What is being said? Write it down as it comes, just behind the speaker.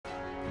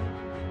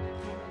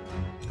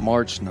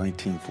March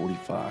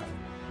 1945.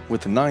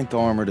 With the 9th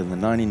Armored and the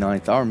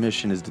 99th, our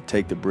mission is to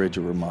take the bridge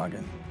of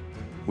Remagen.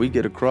 We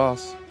get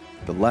across,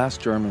 the last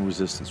German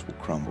resistance will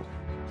crumble.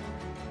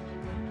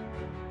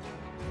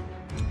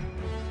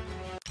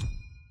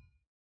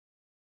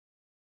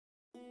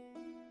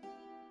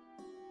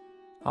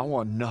 I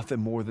want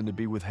nothing more than to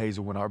be with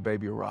Hazel when our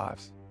baby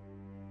arrives.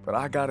 But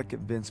I gotta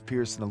convince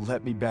Pearson to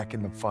let me back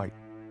in the fight.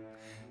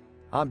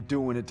 I'm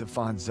doing it to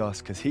find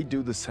Zus, because he'd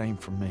do the same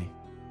for me.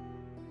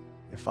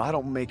 If I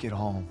don't make it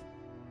home,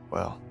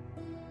 well,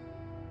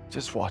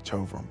 just watch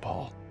over him,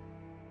 Paul.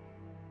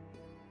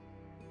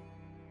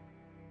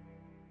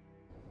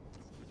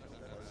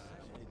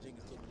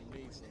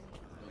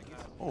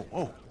 Oh,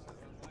 what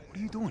are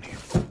you doing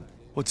here?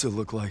 What's it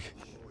look like?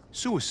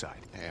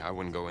 Suicide. Hey, I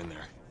wouldn't go in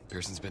there.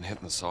 Pearson's been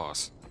hitting the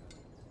sauce.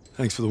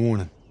 Thanks for the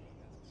warning.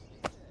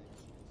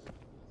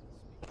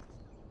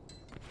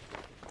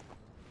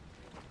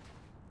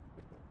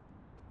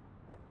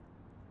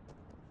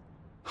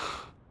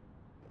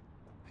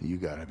 You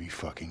gotta be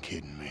fucking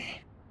kidding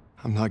me.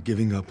 I'm not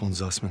giving up on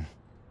Zussman.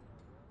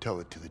 Tell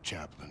it to the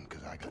chaplain,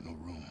 because I got no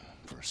room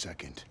for a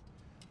second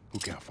who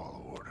can't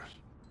follow orders.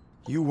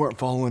 You weren't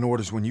following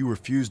orders when you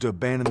refused to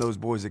abandon those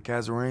boys at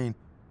Kazarene.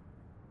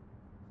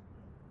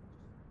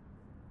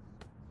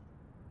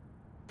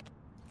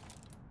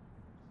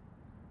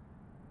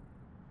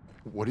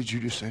 What did you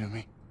just say to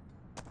me?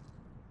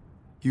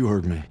 You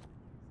heard me.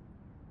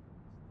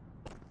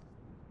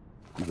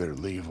 You better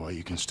leave while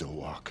you can still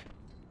walk.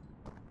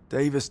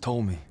 Davis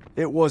told me.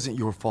 It wasn't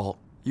your fault.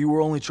 You were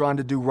only trying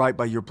to do right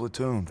by your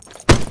platoon.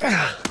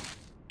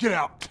 Get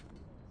out!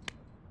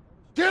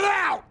 Get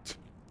out!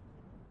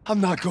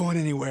 I'm not going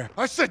anywhere.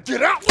 I said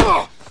get out!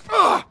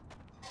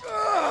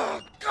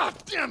 God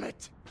damn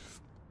it!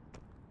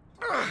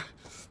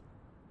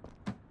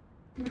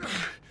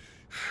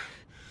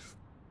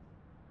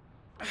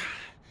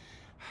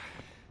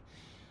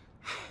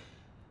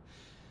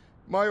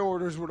 My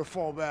orders were to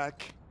fall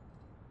back,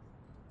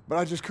 but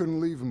I just couldn't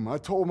leave them. I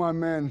told my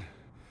men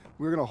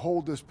we were gonna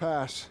hold this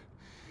pass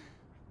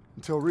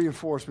until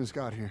reinforcements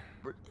got here,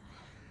 but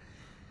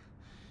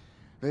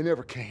they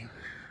never came.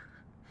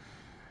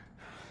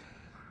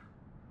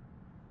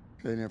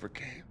 They never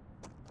came.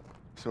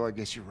 So I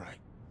guess you're right.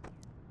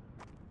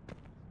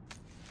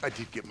 I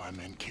did get my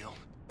men killed.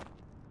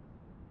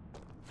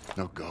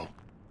 Now go.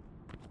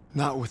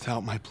 Not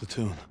without my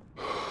platoon.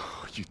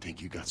 You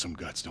think you got some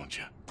guts, don't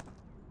you?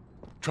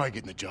 Try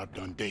getting the job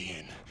done day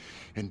in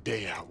and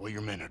day out while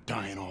your men are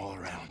dying all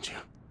around you.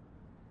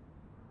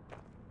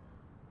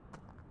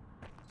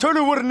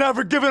 Turner would have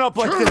never given up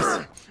like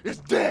Turner is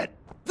dead!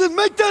 Then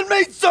make that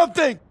mean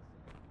something!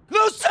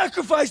 No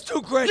sacrifice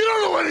too great! You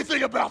don't know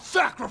anything about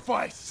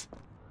sacrifice!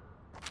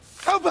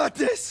 How about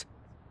this?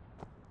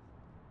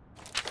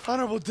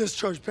 Honorable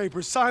discharge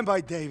papers signed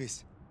by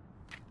Davis.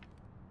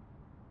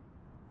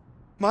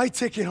 My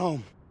ticket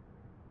home.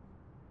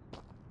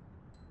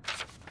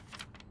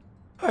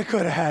 I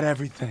could have had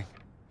everything.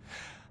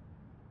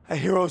 A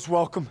hero's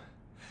welcome,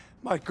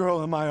 my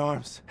girl in my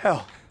arms.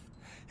 Hell,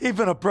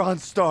 even a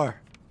Bronze Star.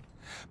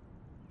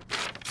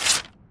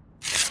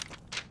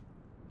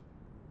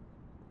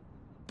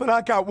 But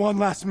I got one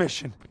last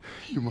mission.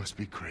 You must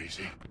be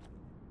crazy.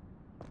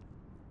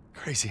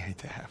 Crazy ain't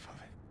the half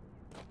of it.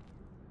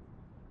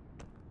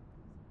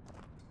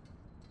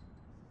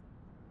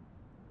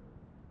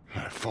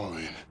 All right, fall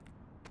in.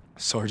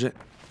 Sergeant?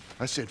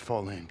 I said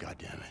fall in,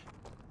 goddammit.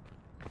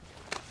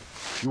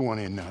 If you want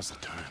in, now's the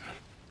time.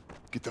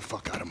 Get the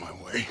fuck out of my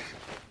way.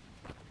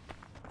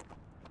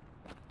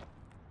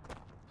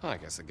 I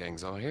guess the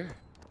gang's all here.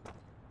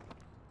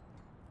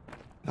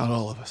 Not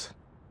all of us.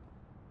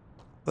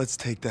 Let's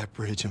take that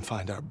bridge and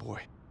find our boy.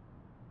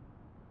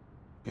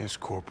 Yes,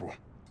 Corporal.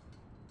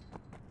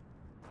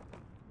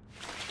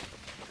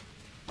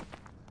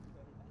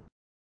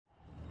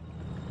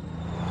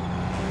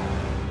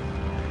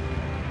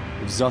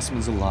 If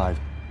Zussman's alive,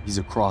 he's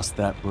across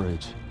that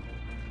bridge.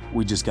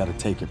 We just gotta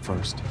take it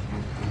first.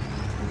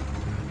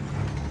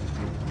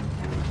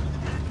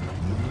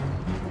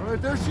 All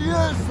right, there she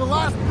is, the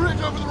last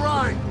bridge over the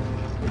Rhine.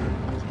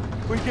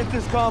 We get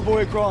this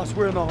convoy across,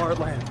 we're in the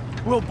heartland.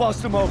 We'll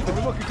bust them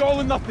open. Look, it's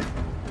all or nothing.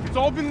 It's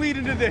all been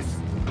leading to this.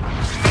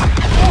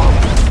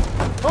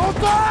 Hold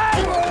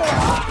tight!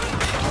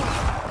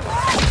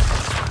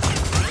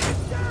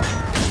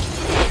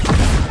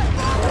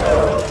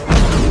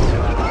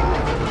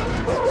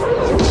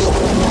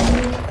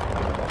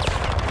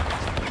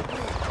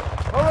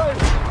 All right,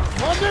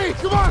 on me,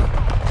 come on!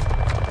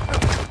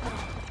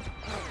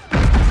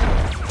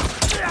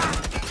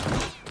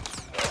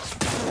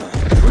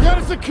 We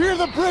gotta secure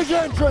the bridge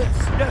entrance!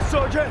 Yes,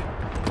 Sergeant.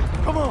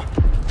 Come on.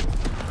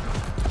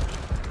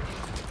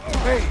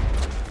 Hey,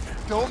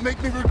 don't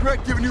make me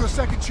regret giving you a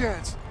second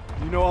chance.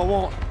 You know I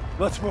won't.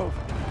 Let's move.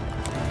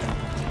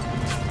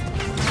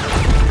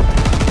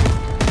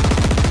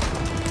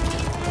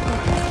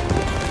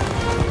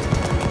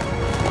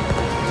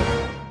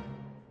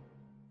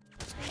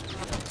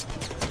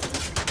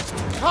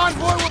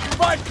 Convoy will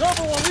provide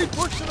cover while we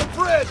push to the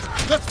bridge.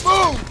 Let's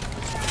move!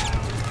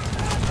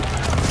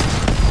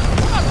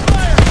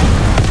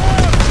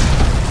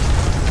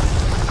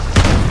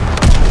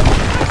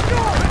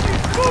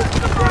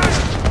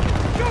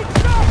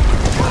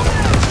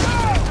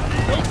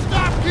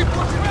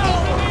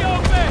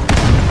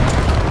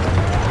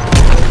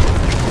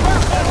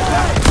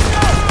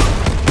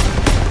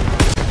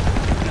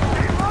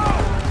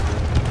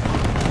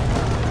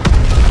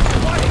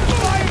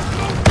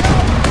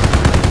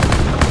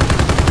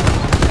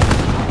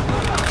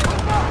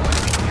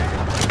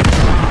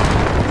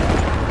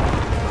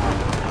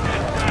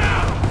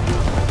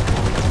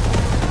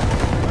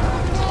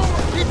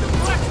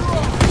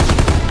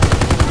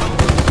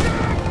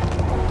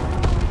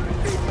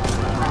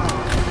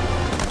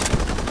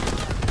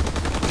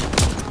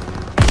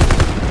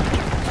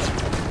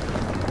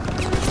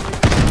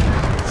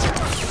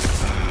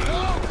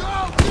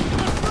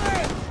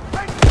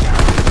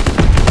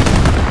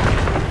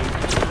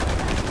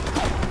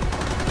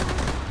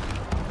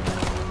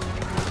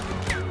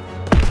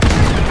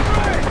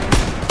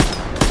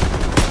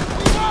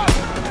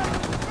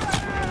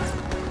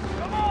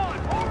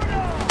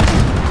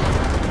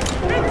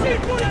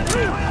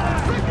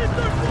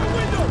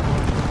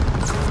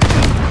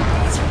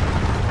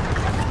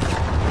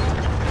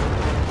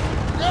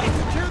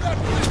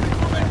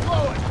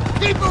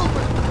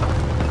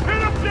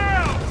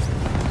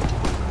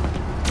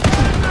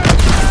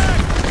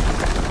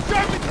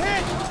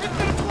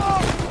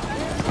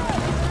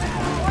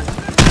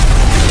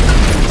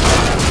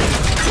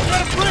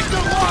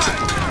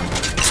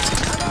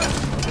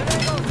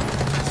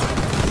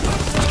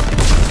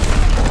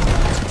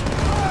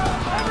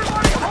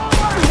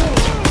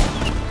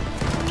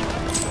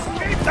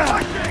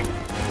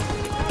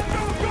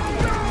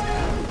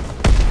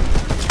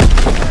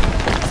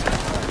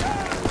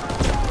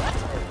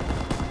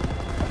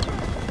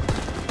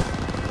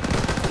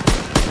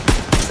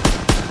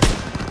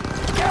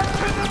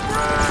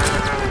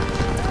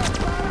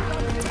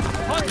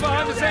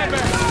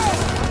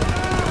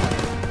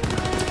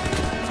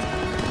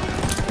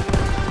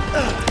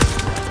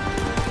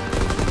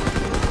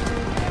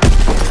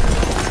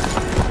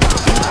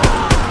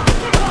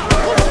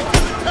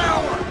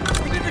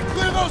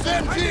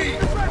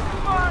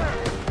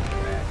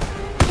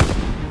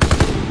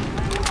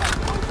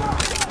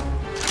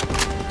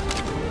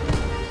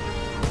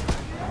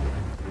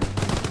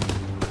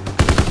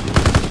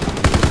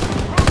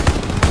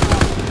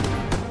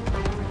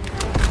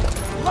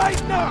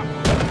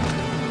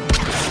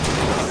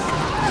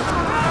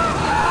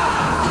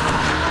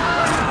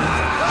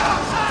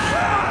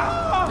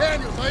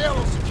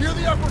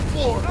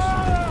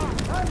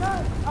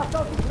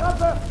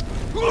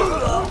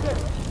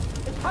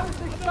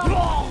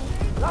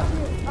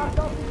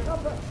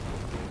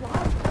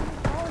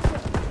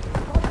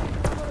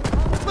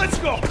 Let's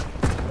go!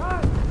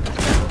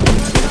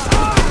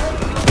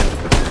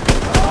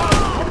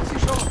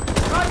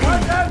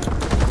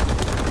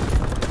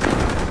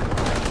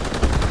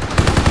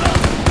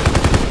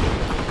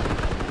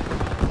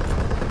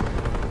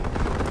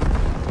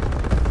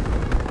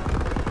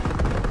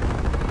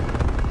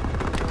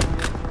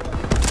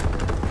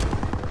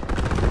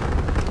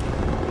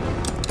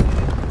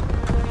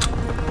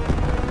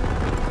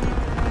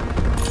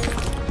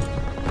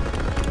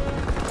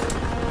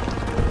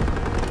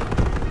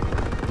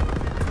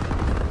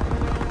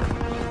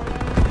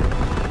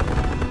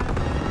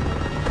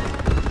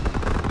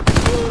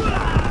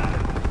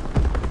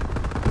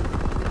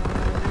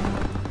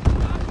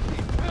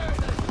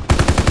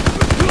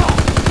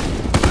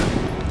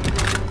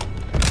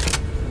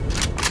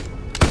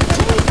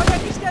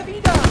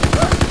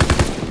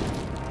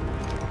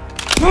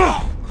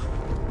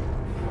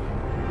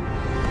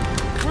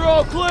 We're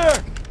all clear!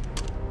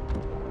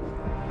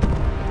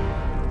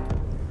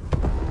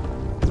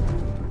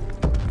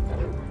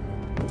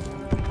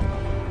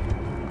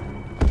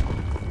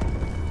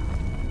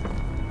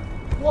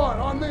 Squad,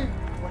 on me.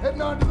 We're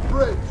heading onto the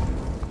bridge.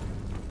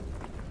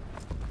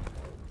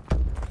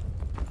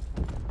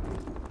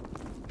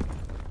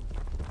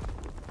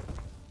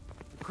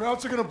 The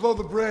Krauts are gonna blow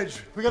the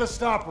bridge. We gotta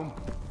stop them.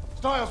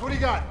 Stiles, what do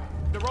you got?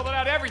 They're rolling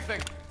out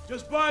everything.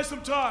 Just buy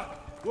some time.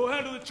 We'll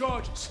handle the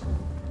charges.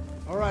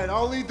 All right,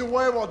 I'll lead the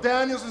way while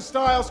Daniels and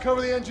Stiles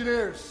cover the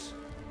engineers.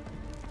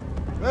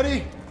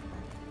 Ready?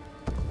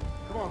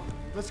 Come on,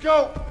 let's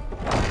go.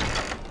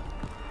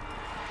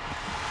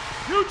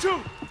 You two,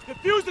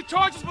 defuse the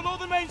charges below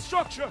the main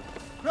structure.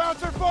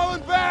 Krauts are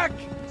falling back.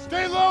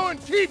 Stay low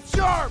and keep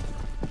sharp.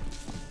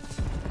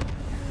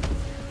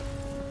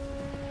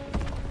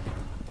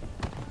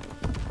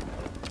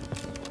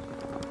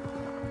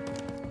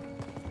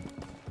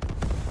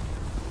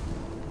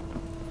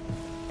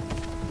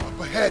 Up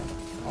ahead.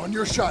 On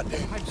your shot,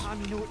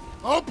 Daniels.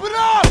 Open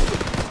up!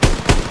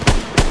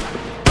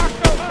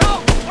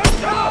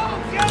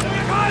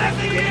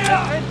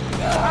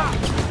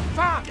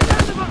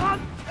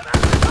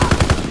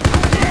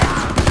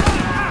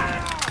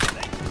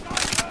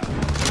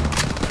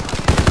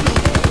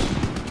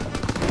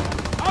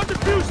 I'll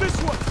defuse this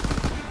one.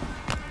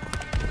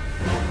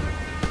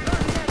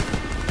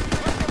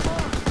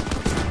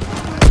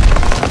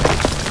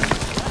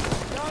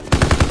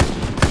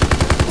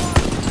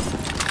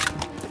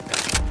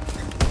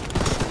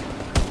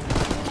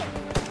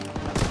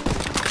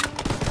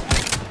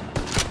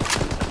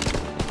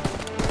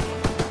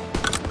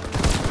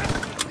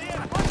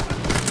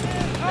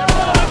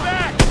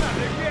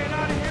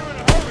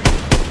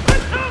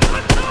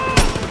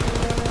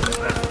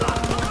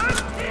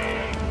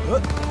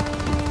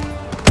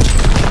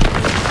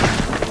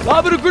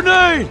 Lob it a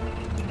grenade!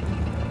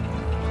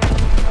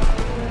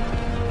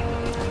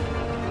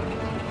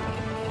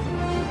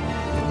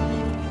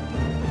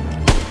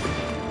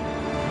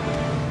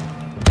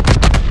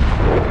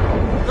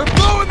 They're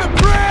blowing the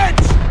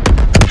bridge!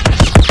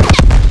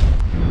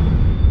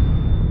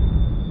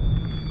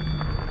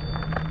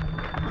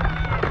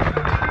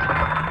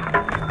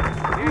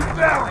 He's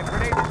down!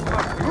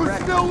 Who's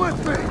still with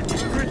me?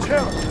 Bridge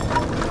held.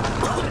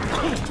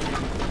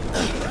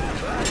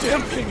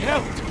 Damn thing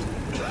held.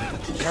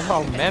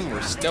 Our men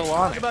were still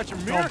on it. About your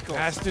miracle.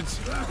 Bastards.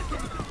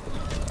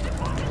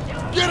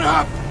 Get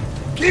up!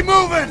 Keep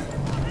moving!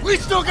 We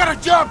still got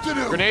a job to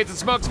do! Grenades and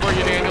smokes for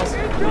you, Daniels.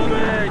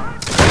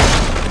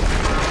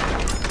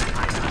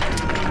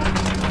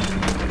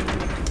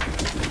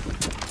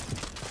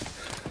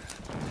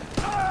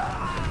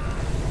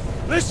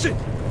 Listen.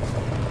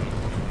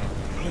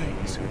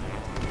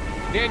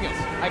 Daniels,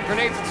 I have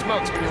grenades and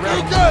smokes when you're You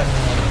ready. good?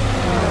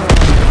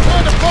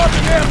 Trying to pop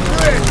the damn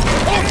bridge!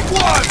 All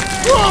squad!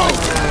 Move!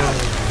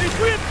 They've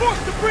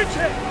reinforced the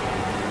bridgehead.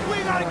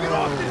 We gotta get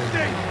off this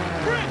thing.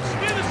 Bridge,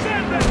 near the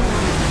sandbag.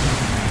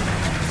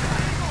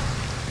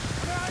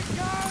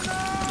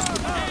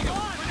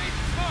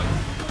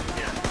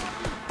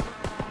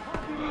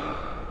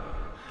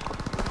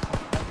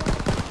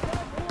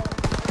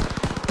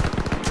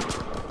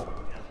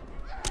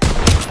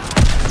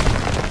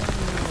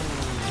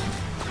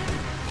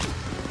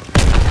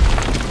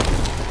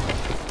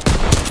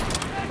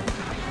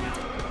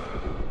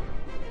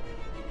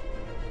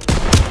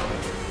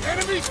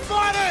 Enemy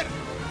spotted!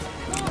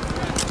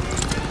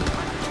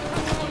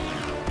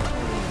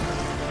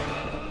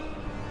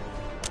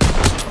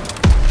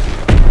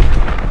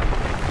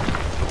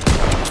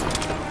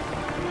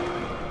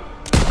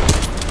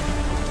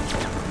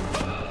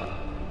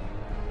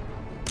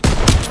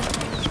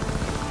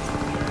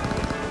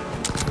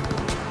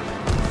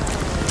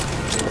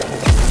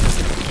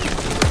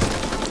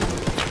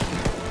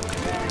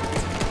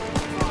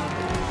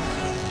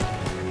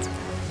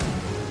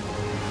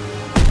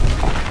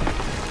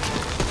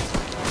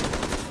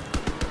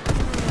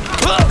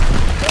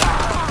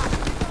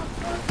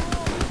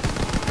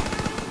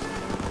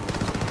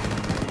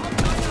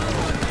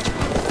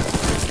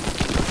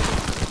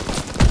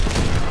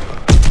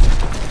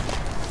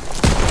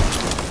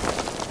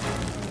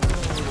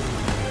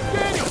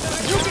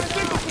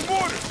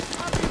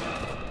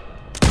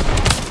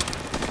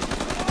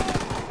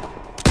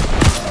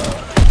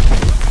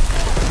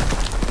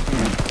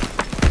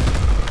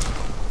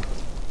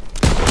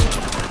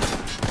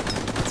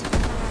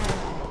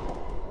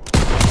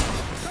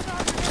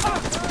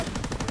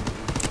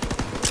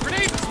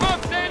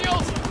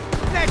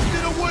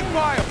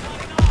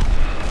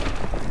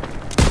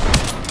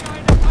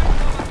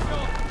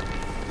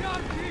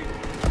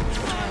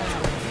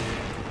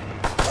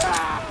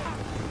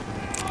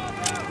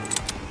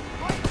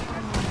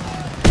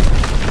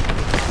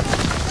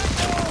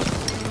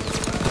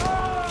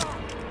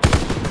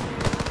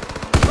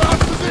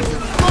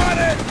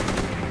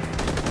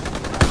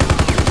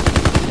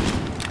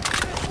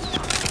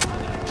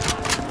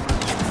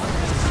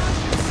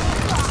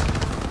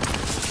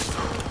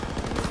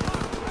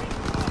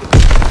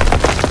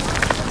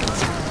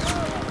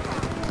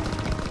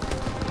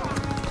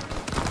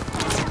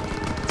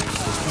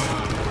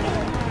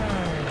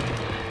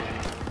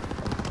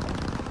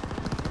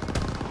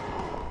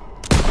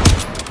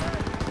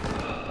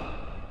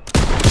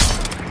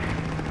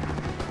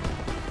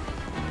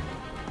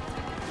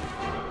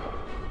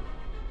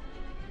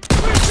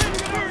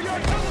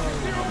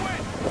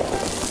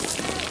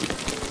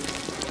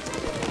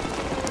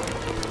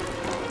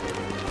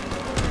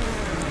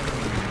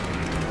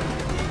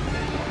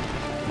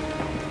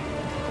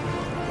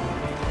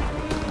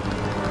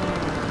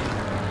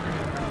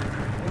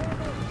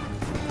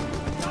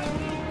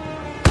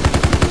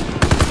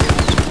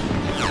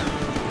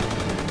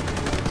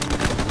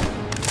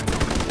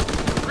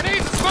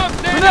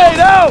 Grenade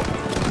out!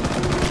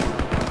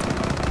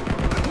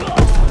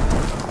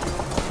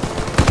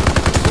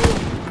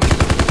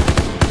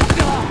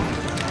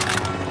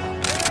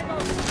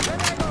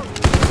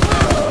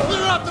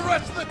 Clear out the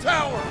rest of the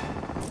tower!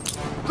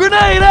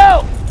 Grenade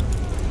out!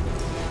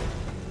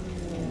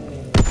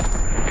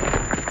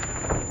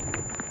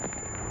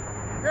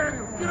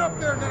 Daniels, get up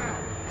there now!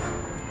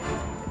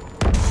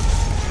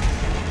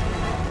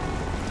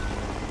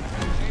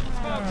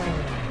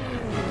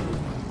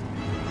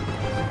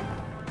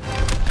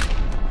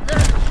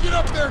 Daniels, get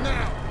up there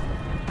now!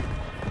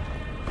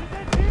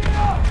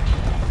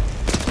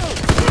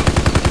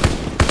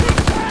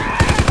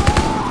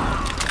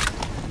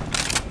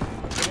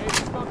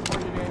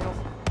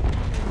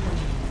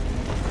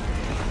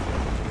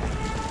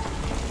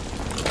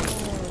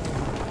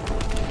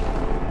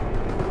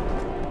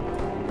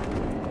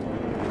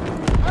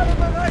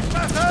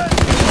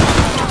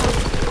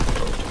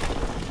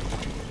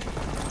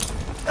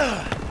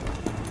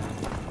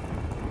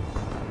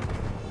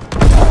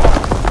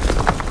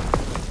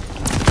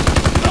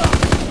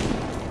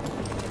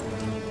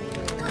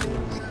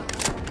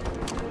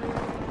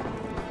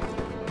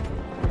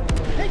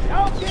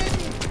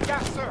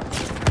 Yes, sir.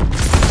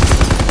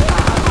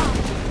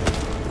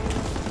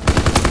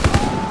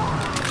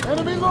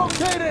 Enemy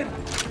located!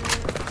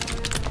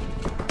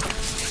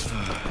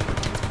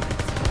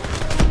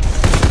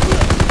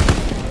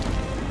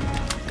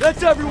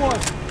 That's everyone!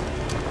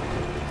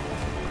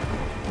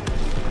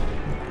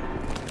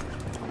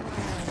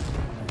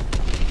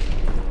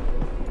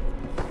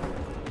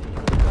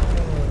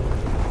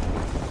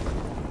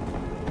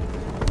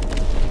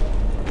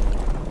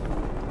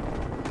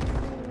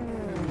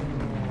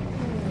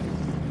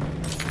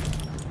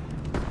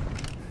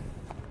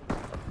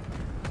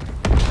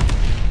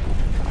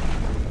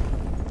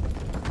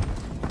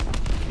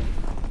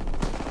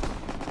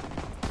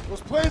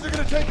 Those planes are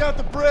gonna take out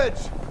the bridge.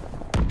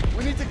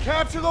 We need to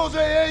capture those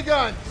AA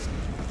guns.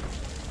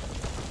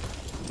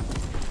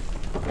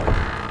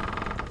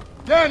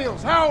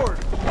 Daniels,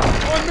 Howard,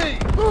 on me.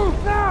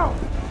 Move now!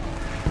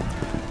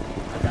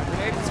 I got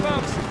grenades and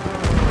smokes.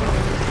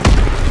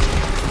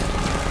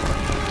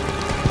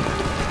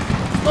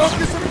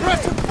 Focus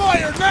suppressive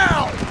fire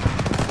now!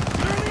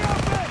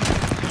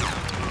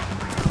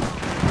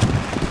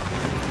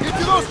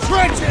 Into those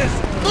trenches!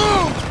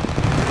 Move!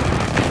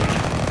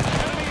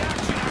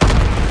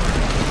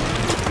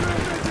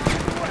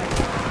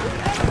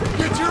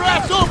 Get your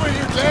ass over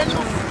here,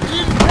 Daniels! We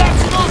need to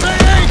capture those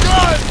AA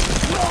guns!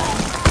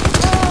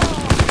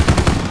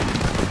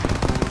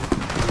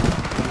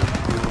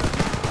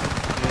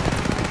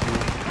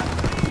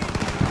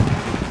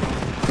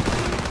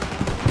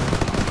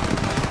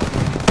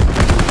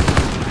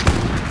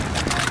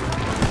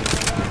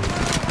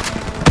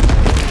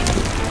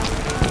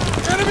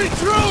 Enemy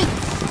troops!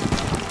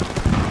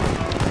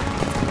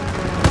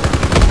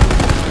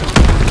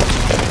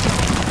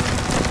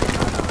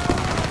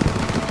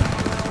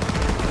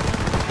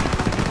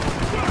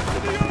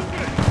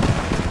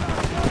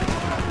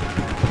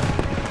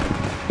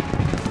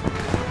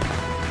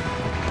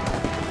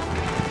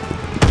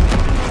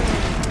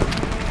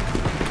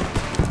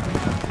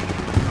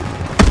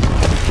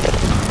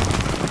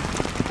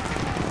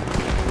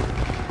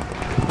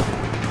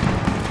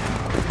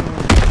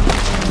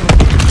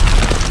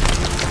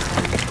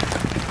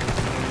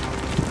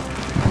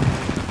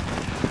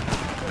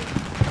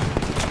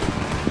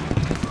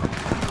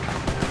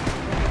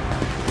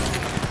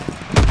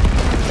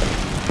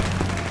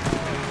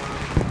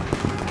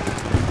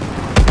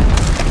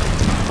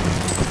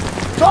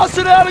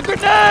 Tossing out a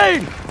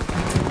grenade!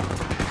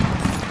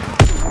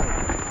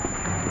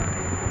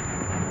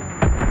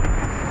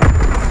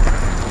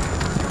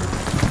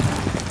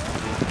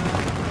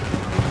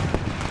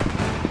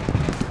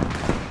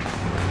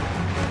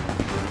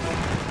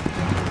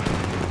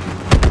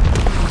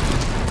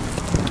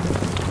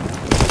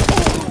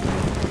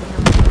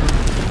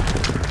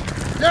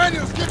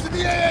 Daniels, get to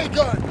the AA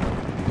gun!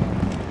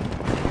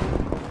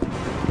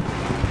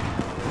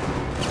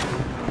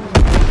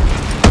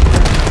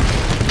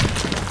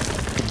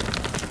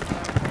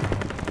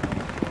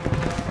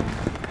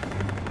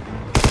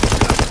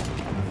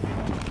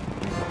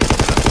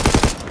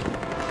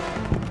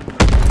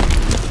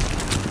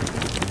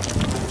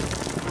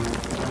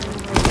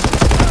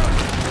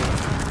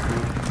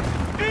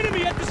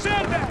 Enemy at the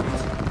sandbags!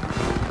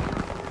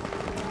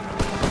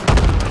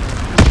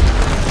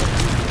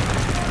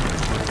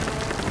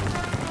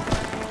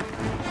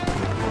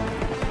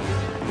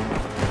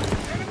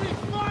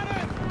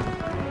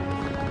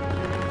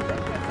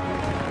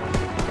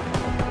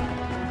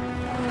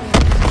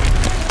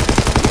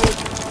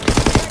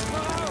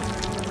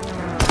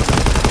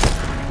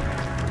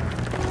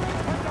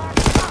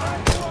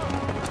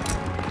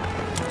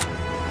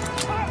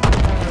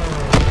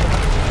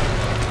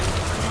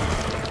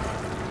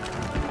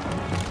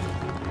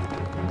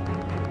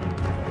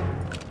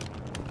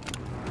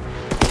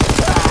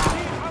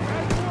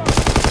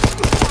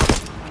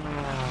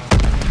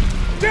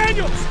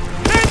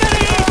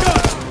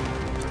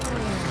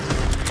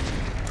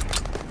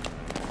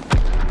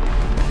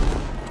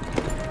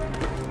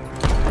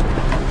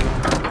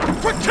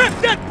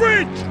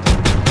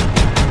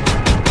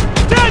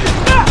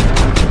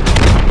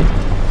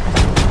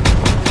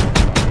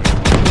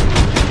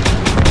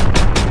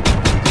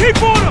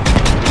 Keep on him!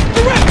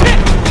 Direct hit!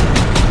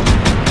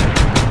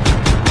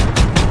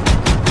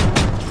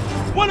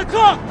 1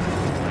 o'clock!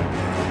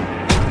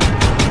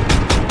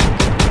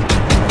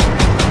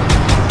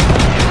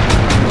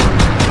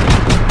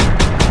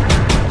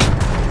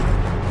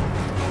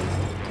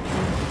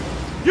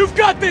 You've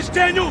got this,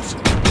 Daniels!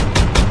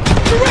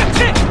 Direct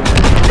hit!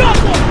 Got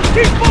one!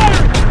 Keep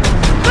firing!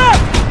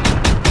 Left!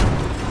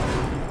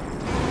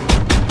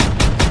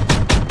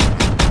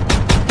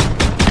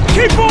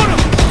 Keep on him!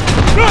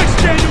 Nice,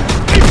 Daniels!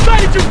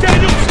 Inside you,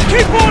 Daniels!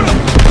 Keep on him!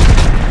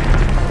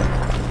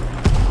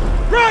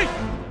 Right!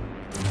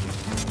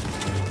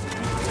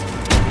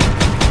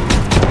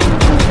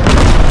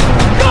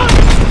 Got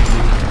him!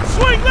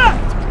 Swing left!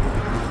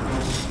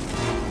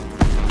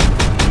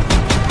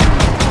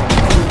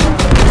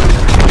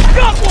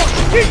 Got one!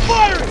 Keep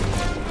firing!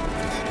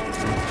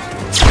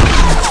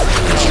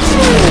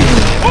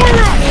 All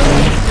right!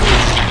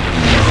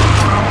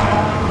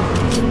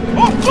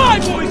 All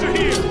 5 boys are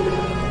here!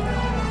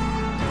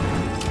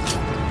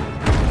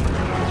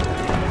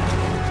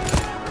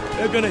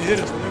 They're gonna hit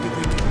us with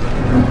everything.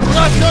 We're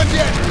not done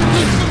yet!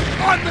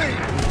 On me!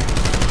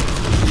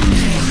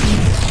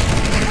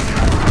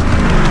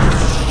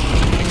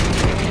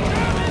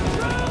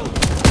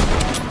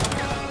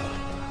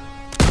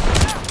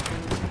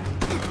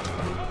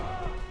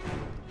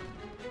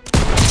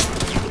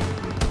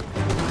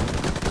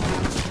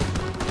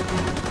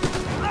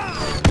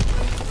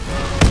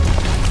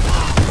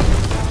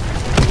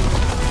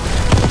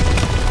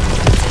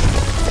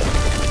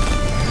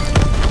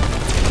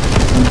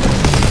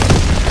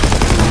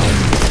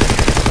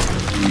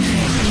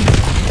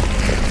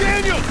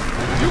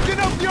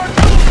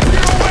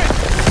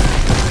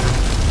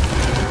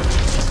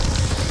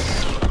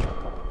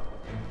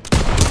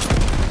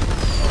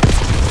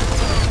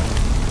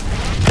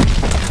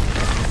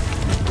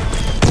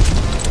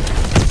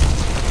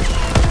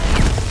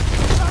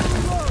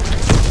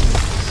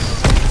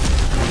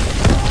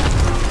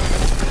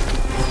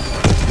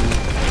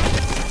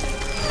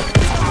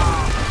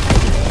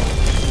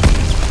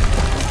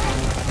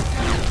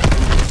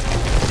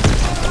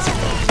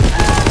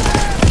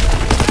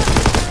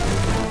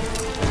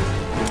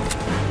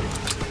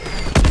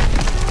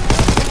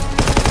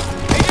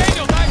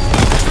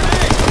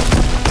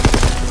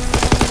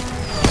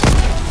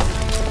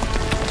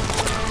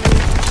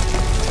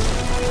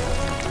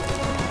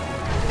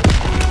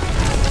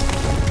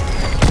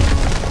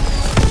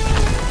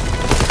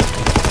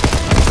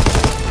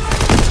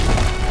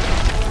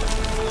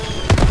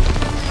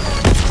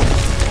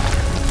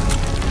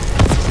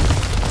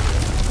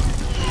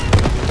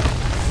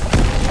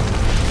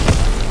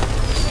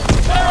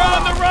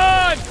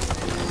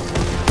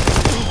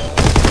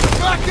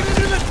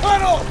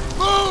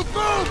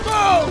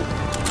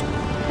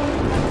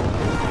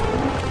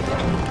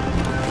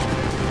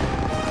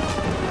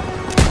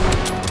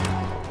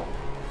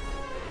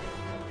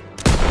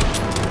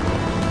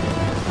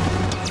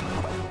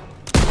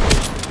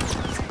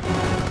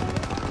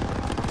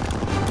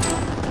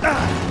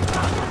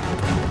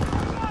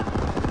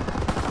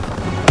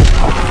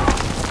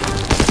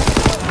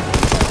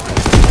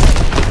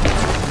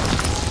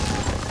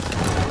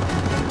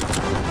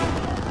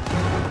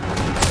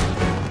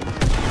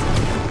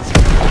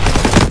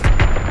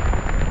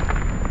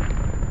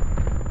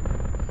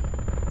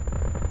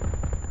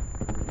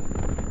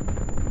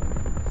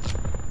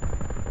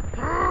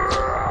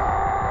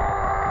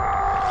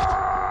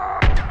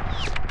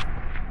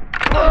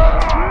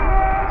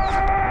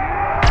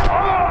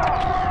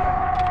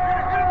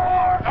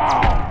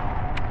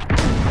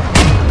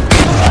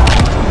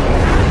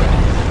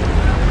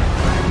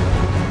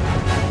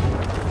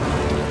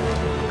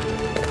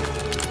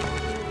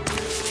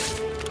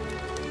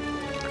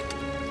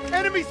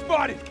 Enemy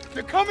spotted!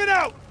 They're coming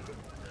out!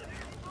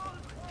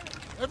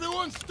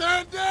 Everyone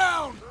stand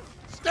down!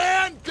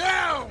 Stand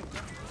down!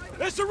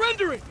 They're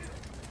surrendering!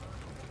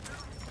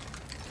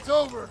 It's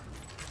over.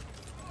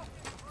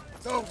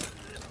 It's over.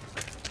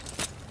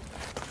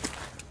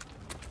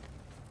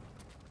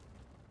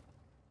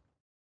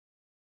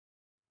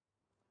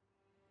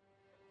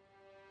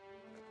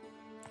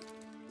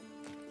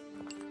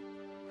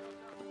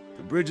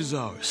 The bridge is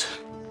ours.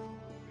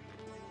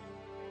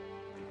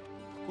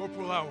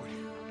 Corporal Howard.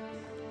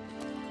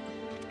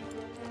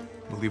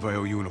 I believe I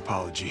owe you an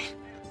apology.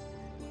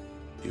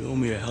 You owe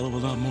me a hell of a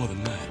lot more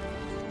than that.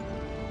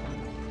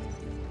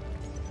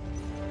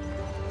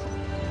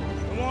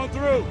 Come on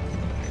through.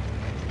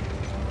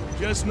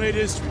 Just made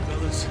history,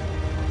 fellas.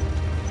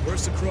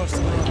 First across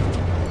the line.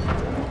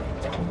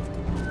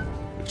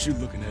 What you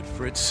looking at,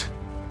 Fritz?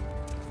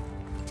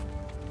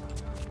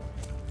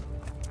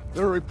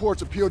 There are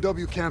reports of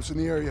POW camps in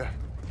the area.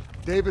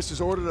 Davis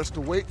has ordered us to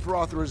wait for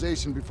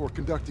authorization before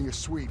conducting a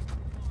sweep.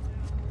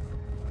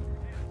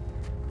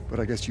 But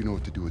I guess you know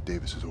what to do with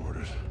Davis's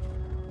orders.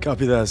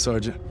 Copy that,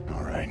 Sergeant.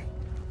 All right.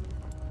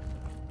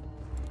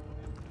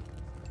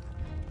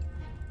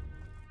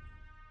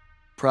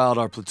 Proud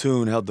our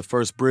platoon held the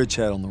first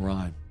bridgehead on the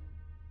Rhine.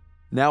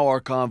 Now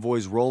our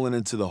convoy's rolling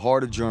into the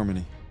heart of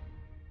Germany.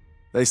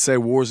 They say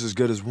war's as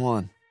good as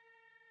won.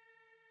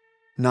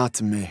 Not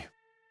to me.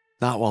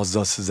 Not while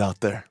Zus is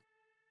out there.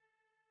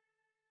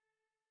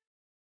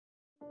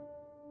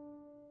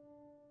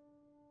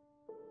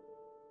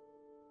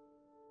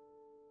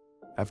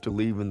 After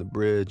leaving the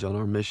bridge on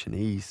our mission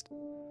east,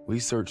 we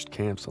searched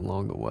camps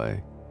along the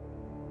way.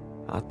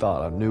 I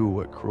thought I knew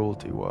what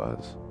cruelty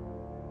was.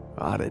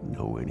 I didn't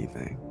know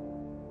anything.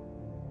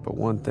 But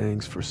one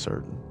thing's for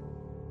certain.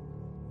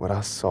 What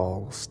I saw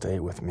will stay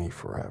with me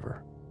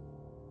forever.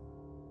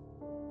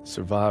 The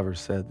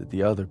survivors said that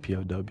the other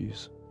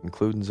POWs,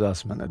 including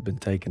Zussman, had been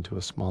taken to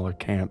a smaller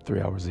camp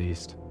 3 hours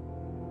east.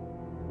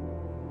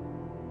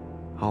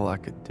 All I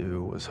could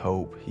do was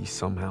hope he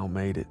somehow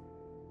made it.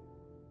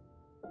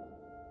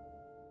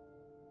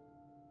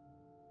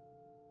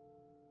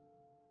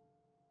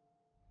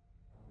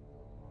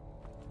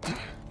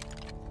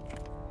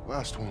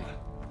 Last one.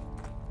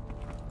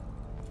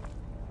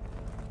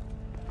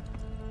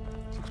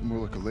 Looks more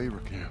like a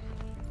labor camp.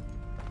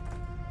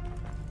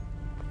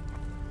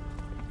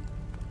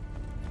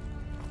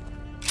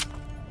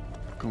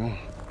 Come on.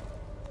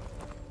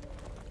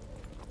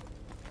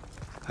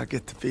 I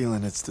get the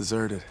feeling it's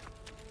deserted.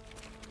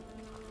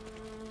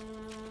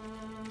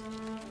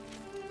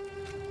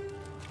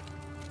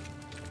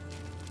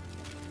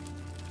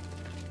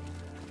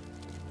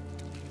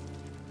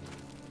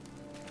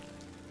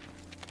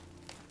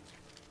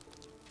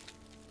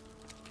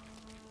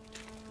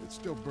 It's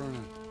still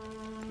burning.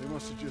 They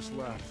must have just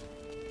left.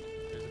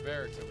 There's a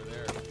barracks over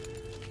there.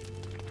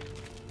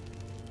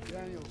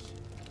 Daniels.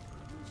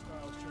 New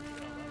styles, check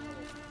it out. I know.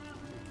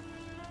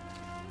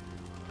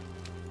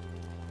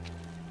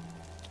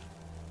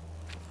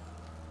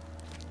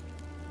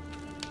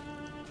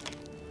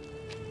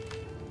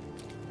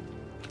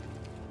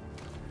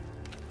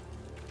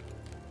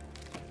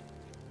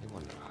 They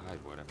wanted to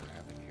hide whatever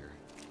happened here.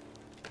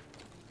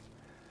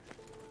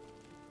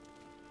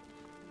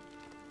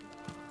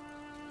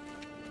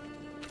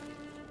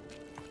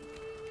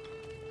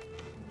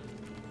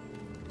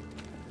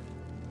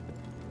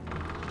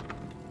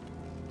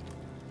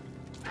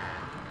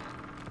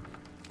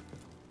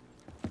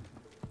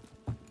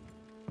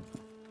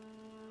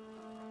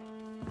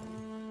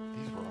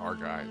 These were our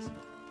guys.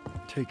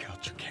 Take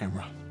out your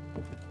camera.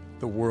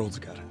 The world's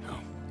gotta know.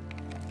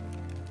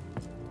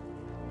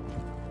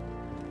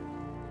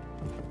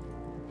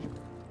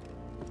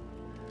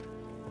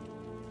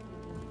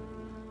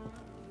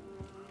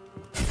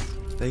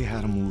 They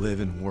had them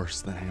living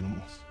worse than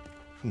animals.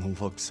 From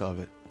the looks of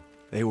it,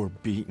 they were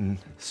beaten,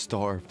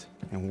 starved,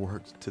 and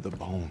worked to the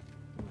bone.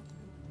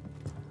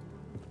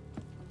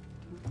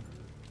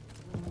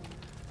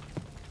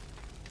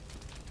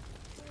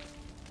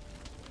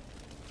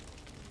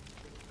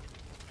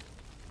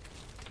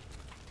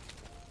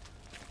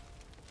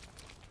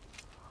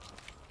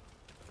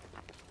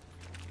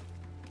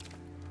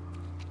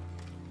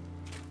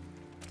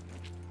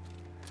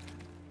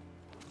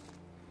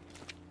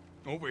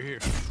 Over here.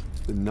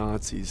 The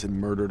Nazis had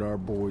murdered our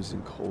boys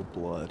in cold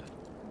blood,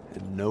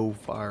 and no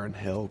fire in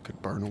hell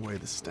could burn away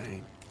the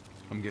stain.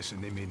 I'm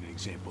guessing they made an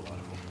example out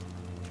of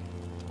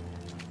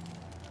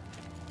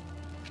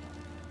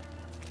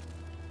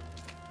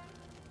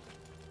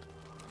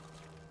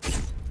them.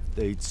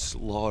 They'd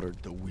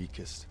slaughtered the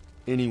weakest,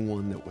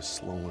 anyone that was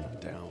slowing them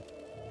down.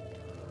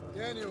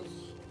 Daniels,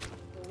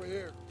 over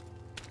here.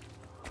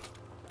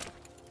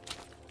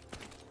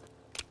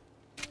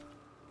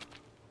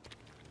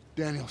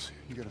 Daniels,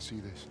 you gotta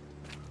see this.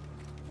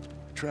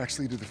 The tracks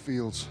lead to the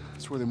fields.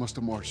 That's where they must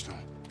have marched to.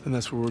 And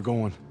that's where we're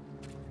going.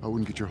 I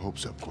wouldn't get your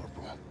hopes up,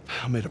 Corporal.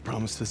 I made a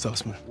promise to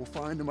Zussman. We'll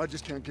find him. I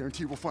just can't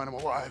guarantee we'll find him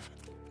alive.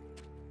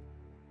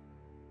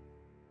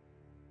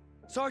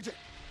 Sergeant,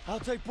 I'll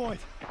take point.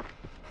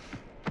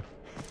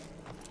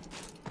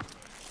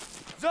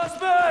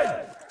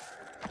 Zussman!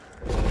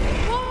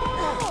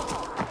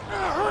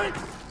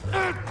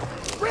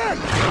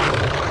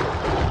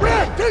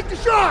 Red, take the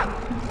shot!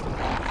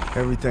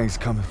 Everything's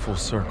coming full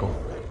circle.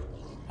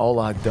 All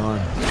I've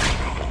done,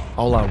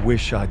 all I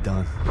wish I'd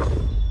done.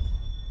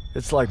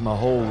 It's like my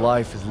whole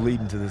life is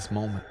leading to this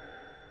moment.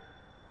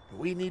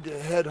 We need to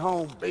head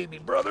home, baby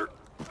brother.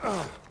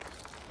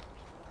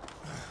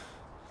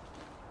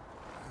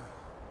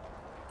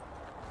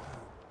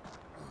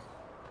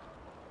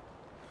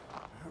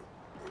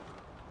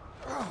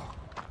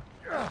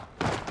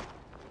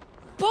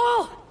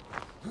 Paul!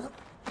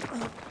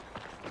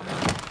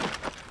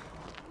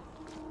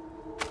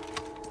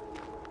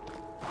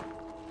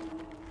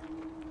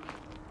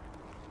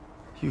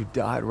 You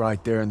died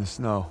right there in the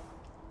snow.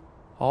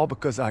 All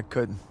because I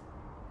couldn't.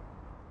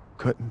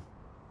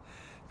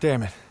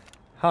 Damn it.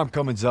 I'm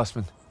coming,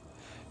 Zussman.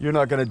 You're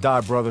not gonna die,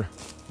 brother.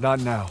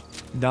 Not now.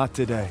 Not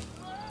today.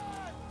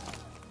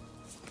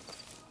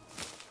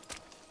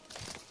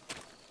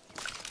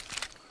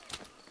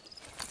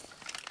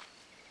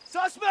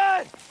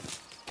 Zussman!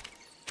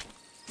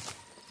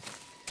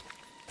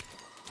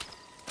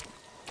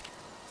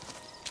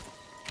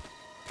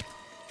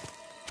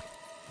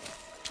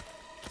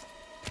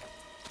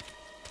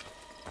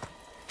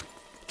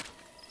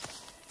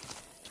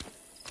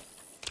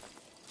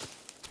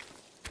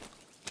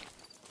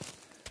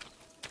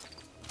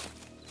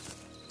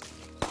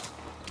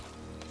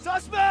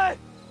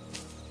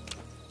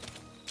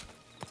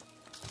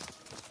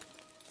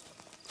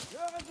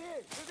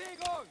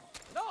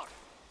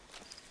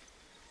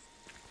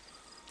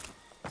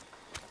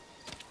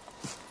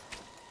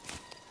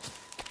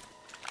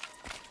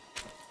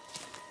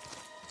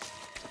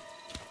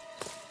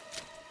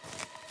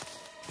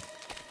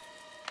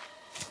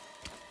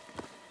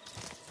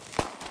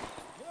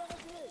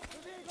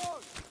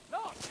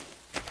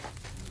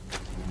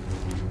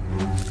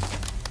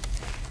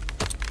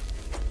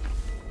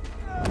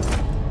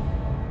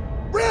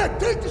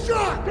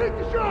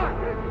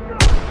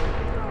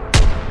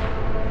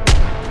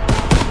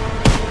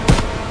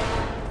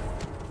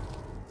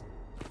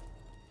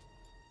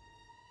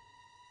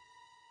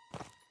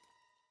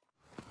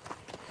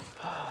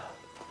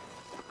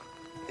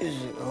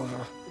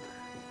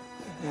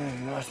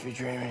 must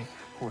be dreaming.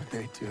 What'd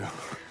they do?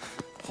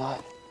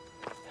 Thought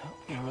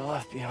you were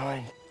left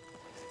behind.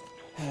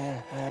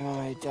 And I'm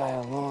gonna die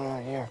alone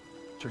out here.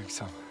 Drink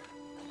some.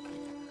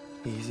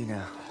 Easy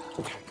now.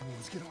 Okay, come on,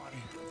 let's get on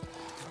here.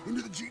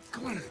 Into the Jeep,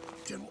 come on.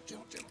 Gentle,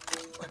 gentle, gentle.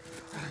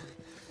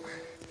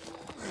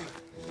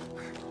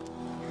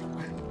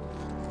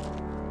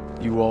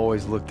 You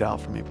always looked out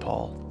for me,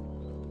 Paul.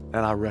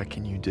 And I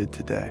reckon you did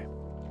today.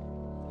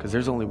 Because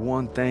there's only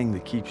one thing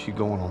that keeps you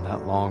going on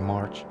that long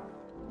march.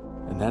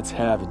 And that's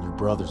having your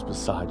brothers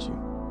beside you.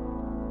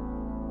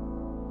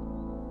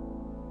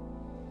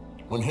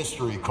 When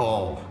history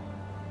called,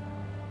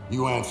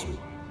 you answered.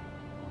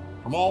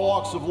 From all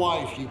walks of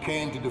life, you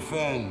came to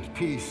defend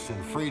peace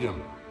and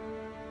freedom.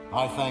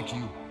 I thank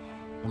you,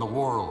 and the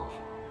world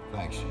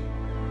thanks you.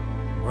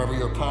 Wherever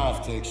your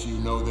path takes you,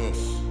 know this.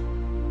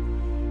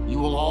 You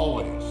will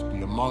always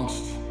be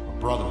amongst a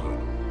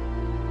brotherhood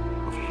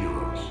of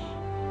heroes.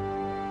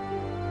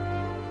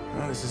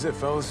 Well, this is it,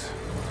 fellas.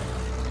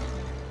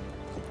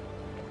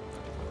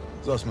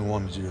 Zussman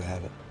wanted you to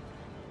have it.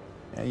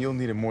 Yeah, you'll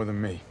need it more than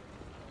me.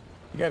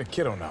 You got a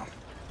kiddo now.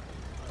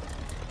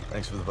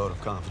 Thanks for the vote of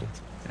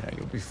confidence. Yeah,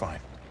 you'll be fine.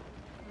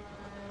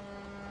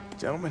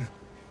 Gentlemen.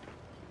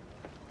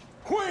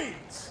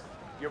 Queens!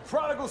 Your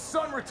prodigal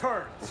son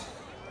returns!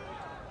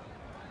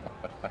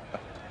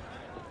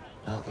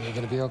 You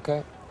gonna be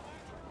okay?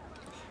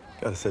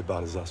 Gotta say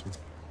bye to Zussman.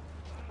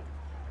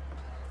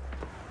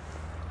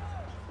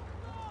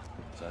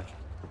 Sarge?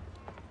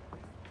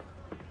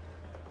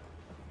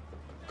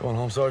 Going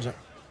home, Sergeant?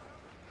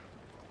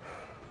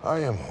 I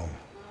am home.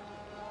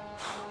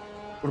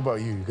 What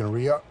about you? You gonna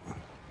re-up?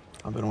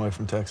 I've been away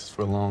from Texas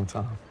for a long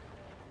time.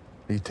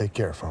 You take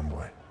care, farm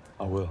boy.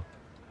 I will.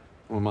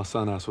 When my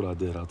son asks what I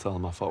did, I'll tell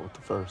him I fought with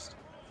the first.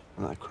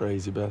 And that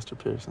crazy bastard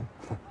Pearson.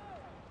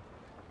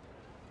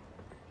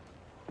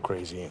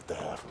 Crazy ain't the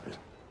half of it.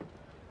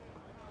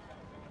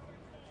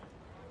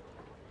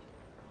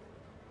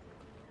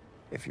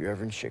 If you're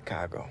ever in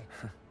Chicago,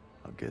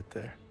 I'll get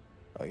there.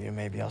 oh,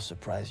 maybe I'll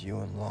surprise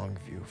you in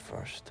Longview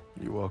first.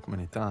 You're welcome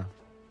anytime.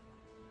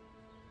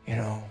 You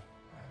know,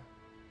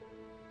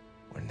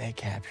 when they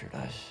captured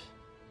us,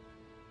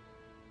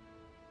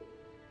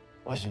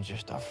 it wasn't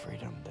just our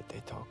freedom that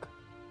they took.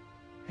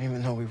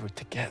 Even though we were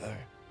together,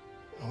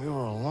 and we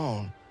were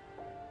alone,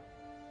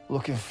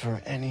 looking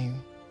for any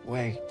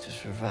way to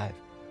survive.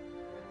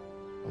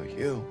 But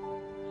you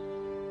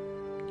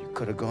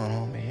could have gone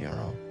home a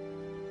hero.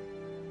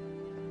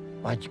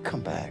 Why'd you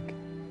come back?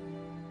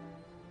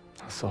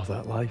 I saw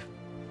that life.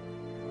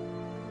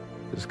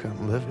 Just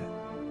couldn't live it.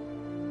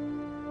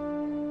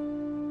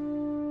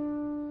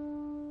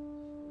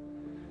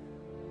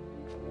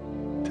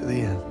 To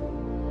the end.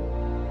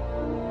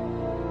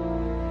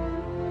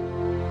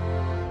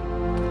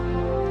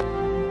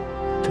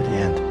 To the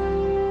end.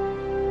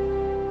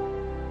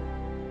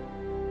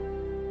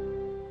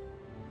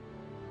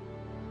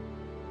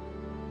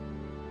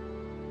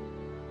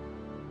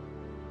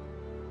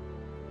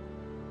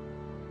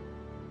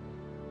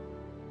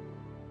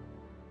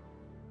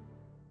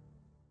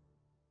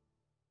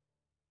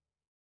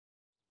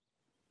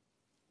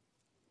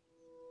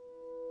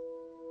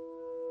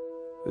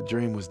 The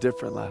dream was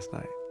different last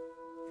night.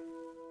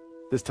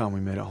 This time we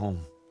made it home,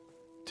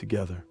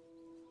 together.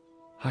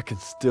 I can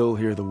still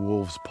hear the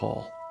wolves,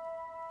 Paul.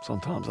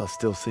 Sometimes I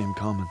still see them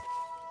coming.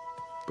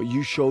 But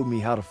you showed me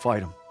how to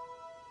fight them.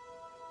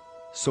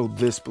 So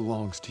this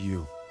belongs to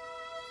you.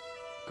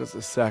 Because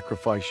the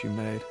sacrifice you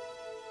made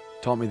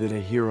taught me that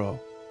a hero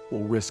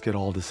will risk it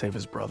all to save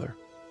his brother.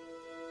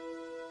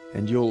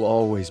 And you'll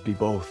always be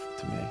both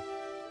to me.